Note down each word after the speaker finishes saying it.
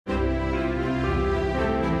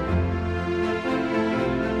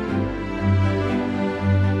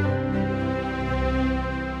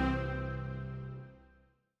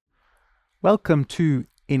Welcome to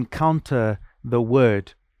Encounter the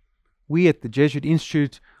Word. We at the Jesuit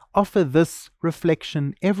Institute offer this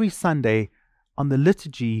reflection every Sunday on the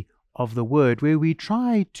liturgy of the Word, where we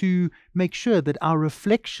try to make sure that our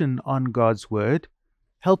reflection on God's Word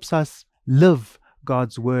helps us live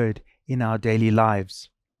God's Word in our daily lives.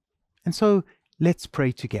 And so let's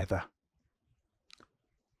pray together.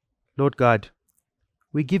 Lord God,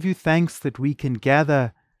 we give you thanks that we can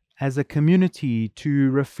gather as a community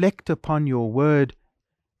to reflect upon your word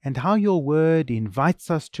and how your word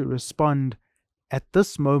invites us to respond at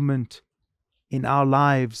this moment in our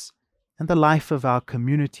lives and the life of our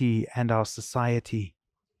community and our society.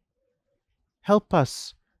 Help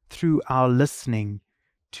us through our listening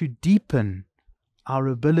to deepen our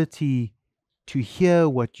ability to hear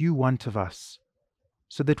what you want of us,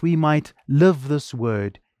 so that we might live this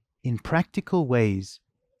word in practical ways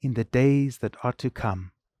in the days that are to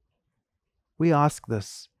come. We ask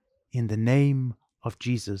this in the name of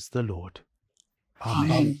Jesus the Lord.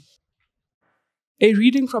 Amen. A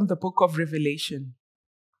reading from the book of Revelation.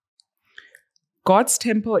 God's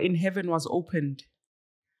temple in heaven was opened,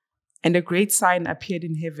 and a great sign appeared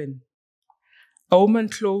in heaven. A woman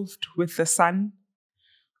clothed with the sun,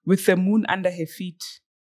 with the moon under her feet,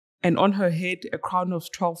 and on her head a crown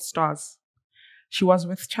of 12 stars. She was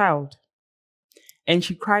with child, and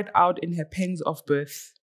she cried out in her pangs of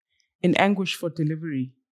birth, in anguish for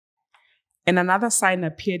delivery. And another sign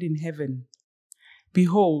appeared in heaven.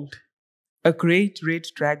 Behold, a great red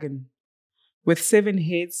dragon, with 7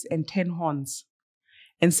 heads and 10 horns,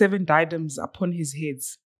 and 7 diadems upon his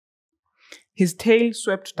heads. His tail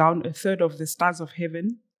swept down a third of the stars of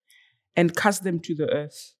heaven, and cast them to the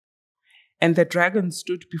earth. And the dragon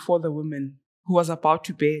stood before the woman, who was about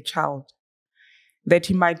to bear a child, that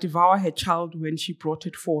he might devour her child when she brought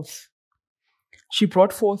it forth. She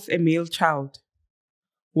brought forth a male child,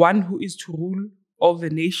 one who is to rule all the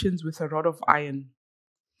nations with a rod of iron.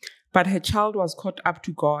 But her child was caught up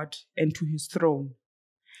to God and to his throne.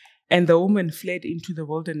 And the woman fled into the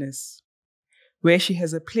wilderness, where she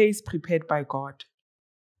has a place prepared by God.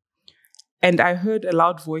 And I heard a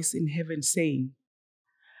loud voice in heaven saying,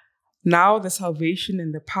 Now the salvation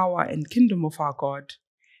and the power and kingdom of our God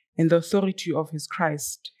and the authority of his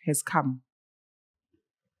Christ has come.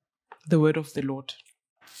 The word of the Lord.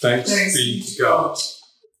 Thanks be to God.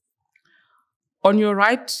 On your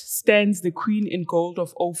right stands the queen in gold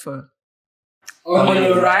of Ophir. On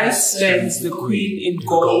your right stands the queen in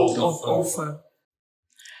gold of Ophir.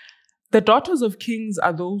 The daughters of kings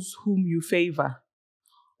are those whom you favor.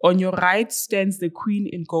 On your right stands the queen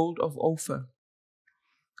in gold of Ophir.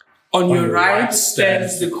 On your right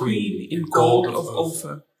stands the queen in gold of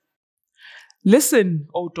Ophir. Listen,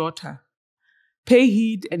 O daughter. Pay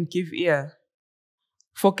heed and give ear.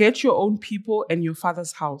 Forget your own people and your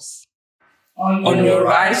father's house. On your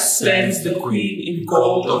right stands the queen in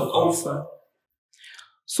gold of Ophir.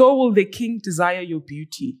 So will the king desire your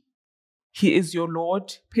beauty. He is your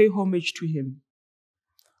Lord, pay homage to him.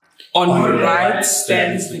 On your right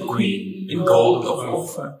stands the queen in gold of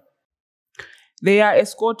Ophir. They are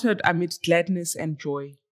escorted amid gladness and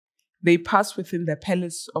joy. They pass within the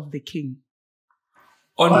palace of the king.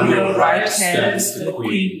 On your right stands the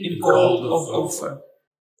queen in gold of Ophir.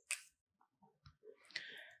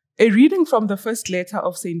 A reading from the first letter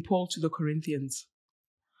of St. Paul to the Corinthians.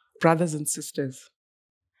 Brothers and sisters,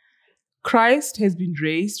 Christ has been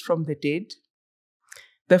raised from the dead,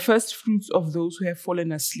 the first fruits of those who have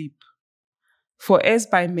fallen asleep. For as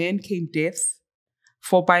by man came death,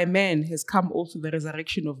 for by man has come also the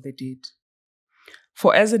resurrection of the dead.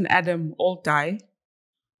 For as in Adam all die,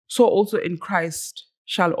 so also in Christ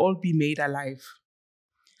shall all be made alive,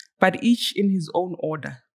 but each in his own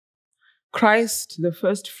order. Christ the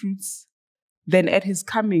first fruits, then at his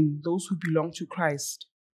coming those who belong to Christ.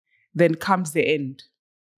 Then comes the end,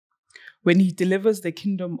 when he delivers the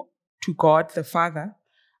kingdom to God the Father,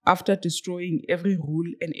 after destroying every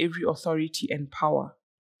rule and every authority and power.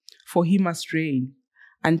 For he must reign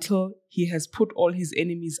until he has put all his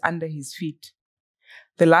enemies under his feet.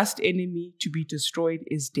 The last enemy to be destroyed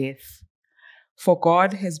is death. For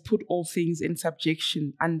God has put all things in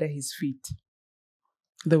subjection under his feet.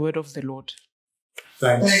 The word of the Lord.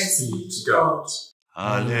 Thanks be to God.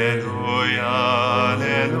 Alleluia,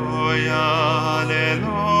 alleluia,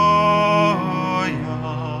 alleluia.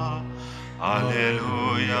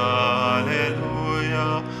 Alleluia,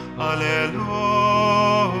 alleluia, alleluia.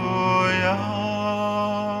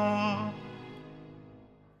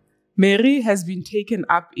 Mary has been taken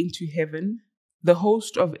up into heaven. The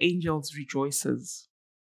host of angels rejoices.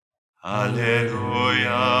 Alleluia,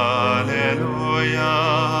 alleluia,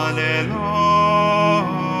 alleluia.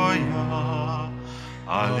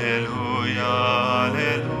 Alleluia,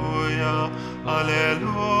 Alleluia, Alleluia.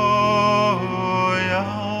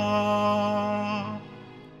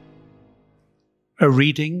 A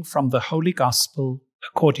reading from the Holy Gospel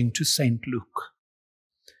according to St. Luke.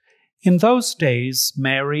 In those days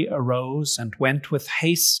Mary arose and went with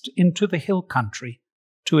haste into the hill country,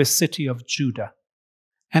 to a city of Judah.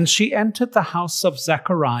 And she entered the house of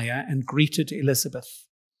Zechariah and greeted Elizabeth.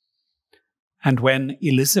 And when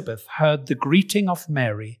Elizabeth heard the greeting of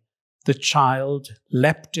Mary, the child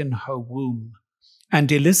leapt in her womb,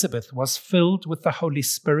 and Elizabeth was filled with the Holy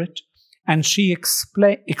Spirit, and she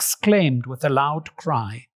exclaimed with a loud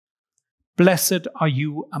cry, "Blessed are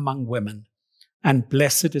you among women, and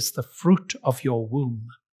blessed is the fruit of your womb.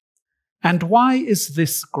 And why is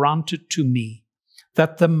this granted to me,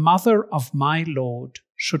 that the mother of my Lord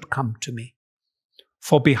should come to me?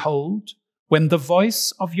 For behold, when the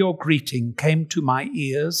voice of your greeting came to my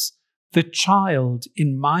ears, the child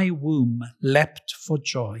in my womb leapt for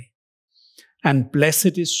joy. And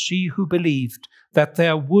blessed is she who believed that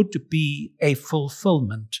there would be a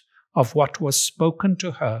fulfillment of what was spoken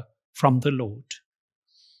to her from the Lord."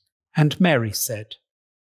 And Mary said,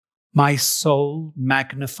 "My soul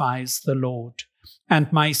magnifies the Lord,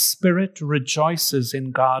 and my spirit rejoices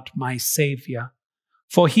in God my Saviour,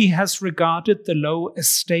 for he has regarded the low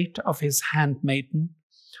estate of his handmaiden.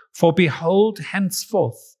 For behold,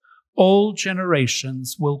 henceforth all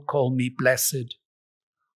generations will call me blessed.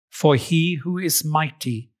 For he who is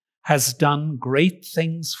mighty has done great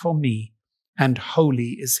things for me, and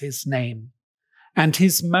holy is his name. And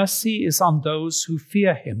his mercy is on those who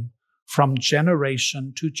fear him from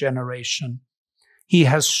generation to generation. He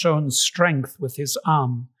has shown strength with his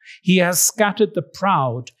arm. He has scattered the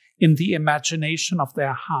proud in the imagination of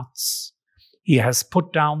their hearts. He has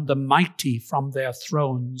put down the mighty from their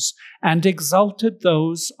thrones and exalted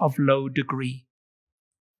those of low degree.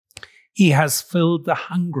 He has filled the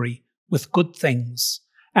hungry with good things,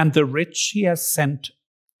 and the rich he has sent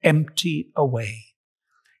empty away.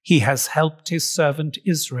 He has helped his servant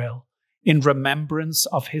Israel in remembrance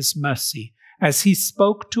of his mercy, as he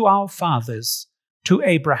spoke to our fathers, to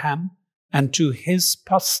Abraham, and to his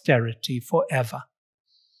posterity forever."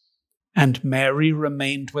 And Mary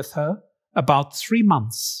remained with her about 3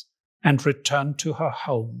 months and returned to her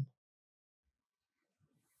home.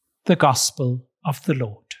 The Gospel of the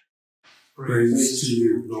Lord. Praise to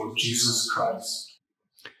you, Lord Jesus Christ.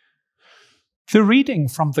 The reading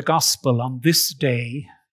from the Gospel on this day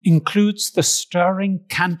includes the stirring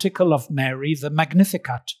canticle of Mary, the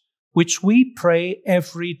Magnificat, which we pray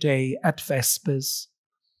every day at Vespers.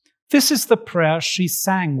 This is the prayer she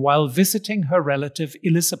sang while visiting her relative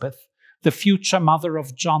Elizabeth, the future mother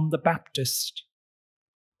of John the Baptist.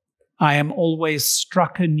 I am always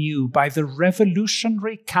struck anew by the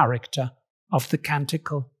revolutionary character of the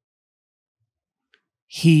canticle.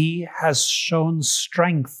 He has shown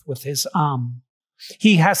strength with his arm.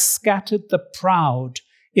 He has scattered the proud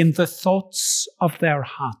in the thoughts of their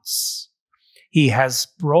hearts. He has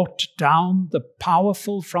brought down the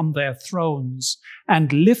powerful from their thrones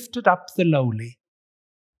and lifted up the lowly.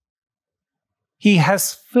 He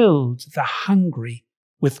has filled the hungry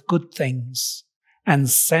with good things and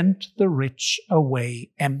sent the rich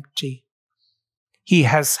away empty. He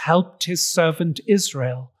has helped his servant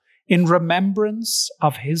Israel in remembrance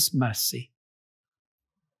of his mercy.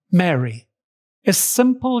 Mary, a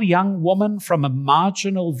simple young woman from a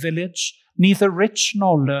marginal village, neither rich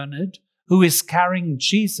nor learned, who is carrying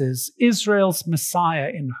Jesus, Israel's Messiah,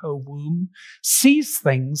 in her womb, sees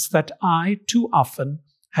things that I too often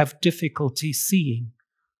have difficulty seeing.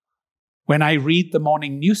 When I read the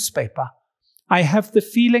morning newspaper, I have the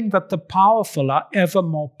feeling that the powerful are ever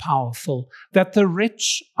more powerful, that the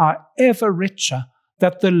rich are ever richer,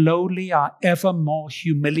 that the lowly are ever more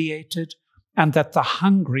humiliated, and that the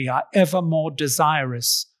hungry are ever more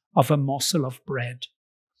desirous of a morsel of bread.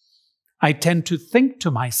 I tend to think to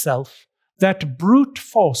myself that brute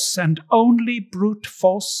force and only brute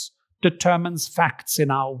force determines facts in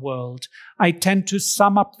our world. I tend to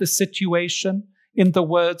sum up the situation in the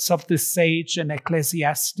words of the sage in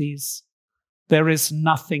Ecclesiastes: there is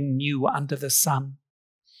nothing new under the sun.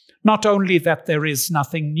 Not only that there is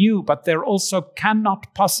nothing new, but there also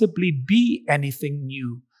cannot possibly be anything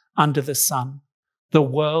new under the sun. The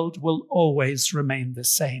world will always remain the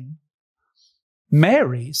same.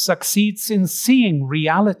 Mary succeeds in seeing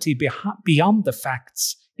reality beyond the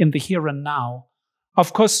facts in the here and now.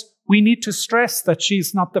 Of course, we need to stress that she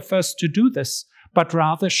is not the first to do this, but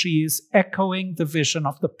rather she is echoing the vision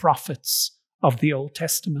of the prophets of the Old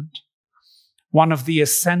Testament. One of the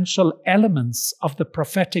essential elements of the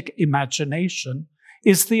prophetic imagination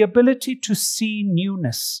is the ability to see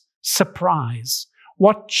newness, surprise,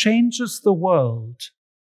 what changes the world.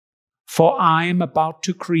 For I am about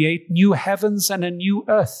to create new heavens and a new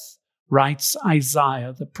earth, writes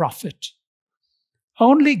Isaiah the prophet.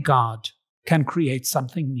 Only God can create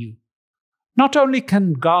something new. Not only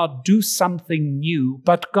can God do something new,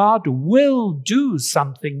 but God will do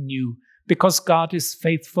something new, because God is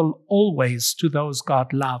faithful always to those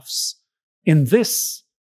God loves. In this,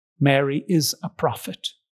 Mary is a prophet.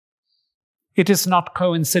 It is not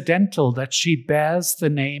coincidental that she bears the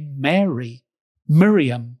name Mary,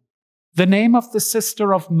 Miriam, the name of the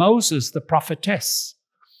sister of Moses, the prophetess.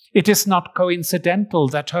 It is not coincidental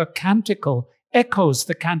that her canticle echoes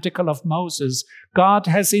the canticle of Moses. God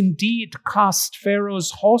has indeed cast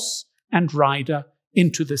Pharaoh's horse and rider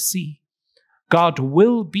into the sea. God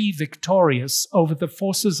will be victorious over the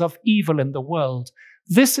forces of evil in the world.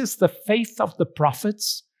 This is the faith of the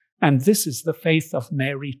prophets, and this is the faith of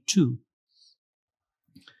Mary too.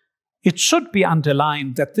 It should be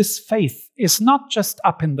underlined that this faith is not just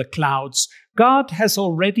up in the clouds. God has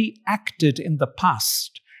already acted in the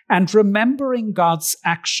past, and remembering God's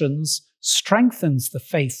actions strengthens the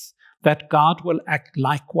faith that God will act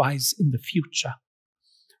likewise in the future.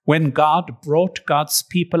 When God brought God's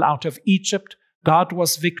people out of Egypt, God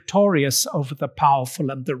was victorious over the powerful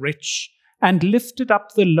and the rich, and lifted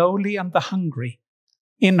up the lowly and the hungry.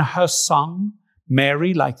 In her song,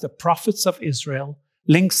 Mary, like the prophets of Israel,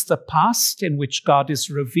 links the past, in which God is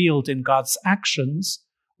revealed in God's actions,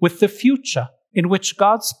 with the future, in which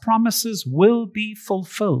God's promises will be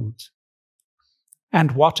fulfilled.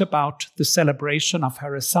 And what about the celebration of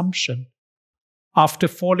her Assumption? After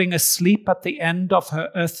falling asleep at the end of her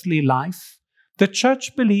earthly life, the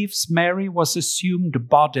Church believes Mary was assumed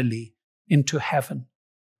bodily into heaven.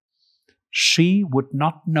 She would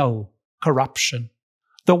not know corruption,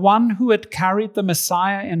 the one who had carried the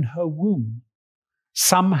Messiah in her womb.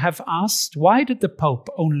 Some have asked, why did the Pope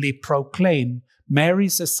only proclaim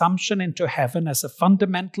Mary's Assumption into heaven as a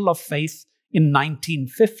fundamental of faith in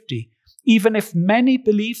 1950, even if many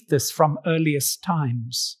believed this from earliest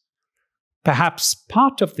times? Perhaps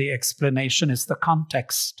part of the explanation is the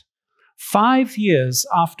context. 5 years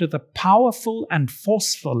after the powerful and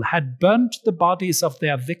forceful had burnt the bodies of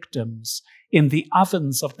their victims in the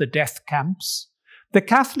ovens of the death camps, the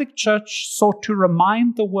Catholic Church sought to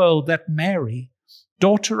remind the world that Mary,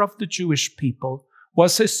 daughter of the Jewish people,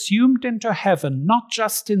 was assumed into heaven not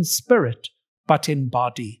just in spirit, but in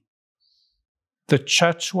body. The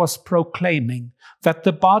Church was proclaiming that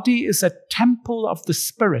the body is a temple of the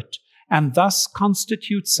Spirit and thus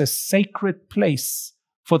constitutes a sacred place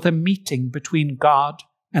for the meeting between God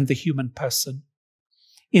and the human person.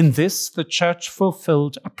 In this, the Church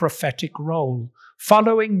fulfilled a prophetic role,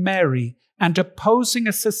 following Mary and opposing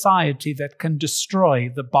a society that can destroy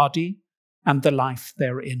the body and the life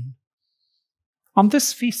therein. On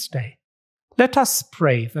this feast day, let us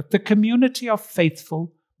pray that the community of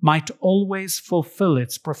faithful might always fulfill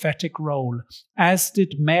its prophetic role, as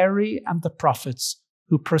did Mary and the prophets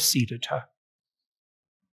who preceded her.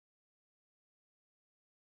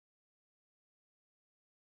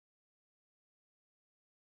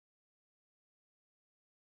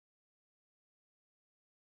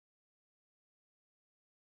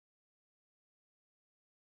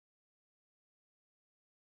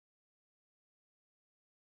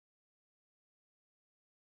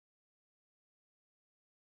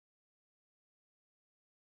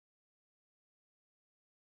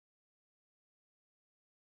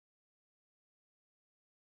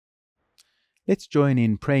 Let's join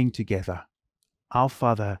in praying together. Our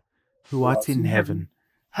Father, who art in heaven,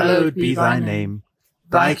 hallowed be thy name.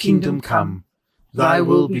 Thy kingdom come, thy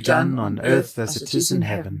will be done on earth as it is in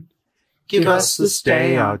heaven. Give us this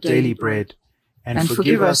day our daily bread, and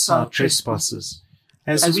forgive us our trespasses,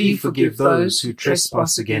 as we forgive those who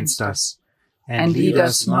trespass against us. And lead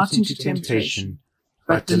us not into temptation,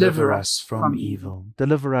 but deliver us from evil.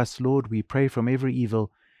 Deliver us, Lord, we pray, from every evil,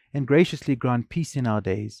 and graciously grant peace in our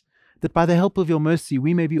days, that by the help of your mercy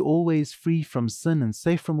we may be always free from sin and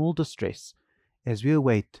safe from all distress, as we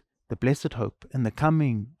await the blessed hope and the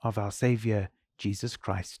coming of our Saviour, Jesus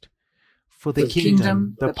Christ. For the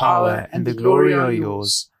kingdom, the power, and the glory are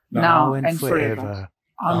yours, now and forever.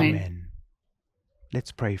 Amen.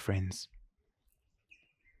 Let's pray, friends.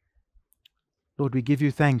 Lord, we give you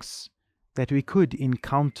thanks that we could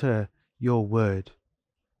encounter your word,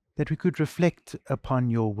 that we could reflect upon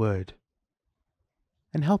your word.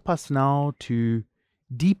 And help us now to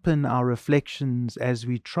deepen our reflections as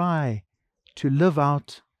we try to live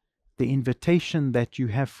out the invitation that you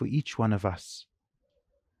have for each one of us,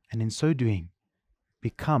 and in so doing,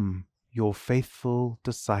 become your faithful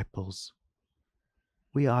disciples.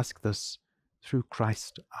 We ask this through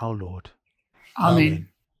Christ our Lord. Amen.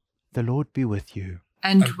 The Lord be with you.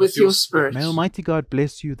 And with your spirit. May Almighty God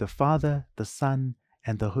bless you, the Father, the Son,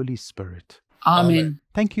 and the Holy Spirit. Amen.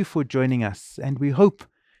 Thank you for joining us, and we hope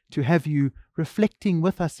to have you reflecting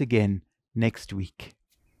with us again next week.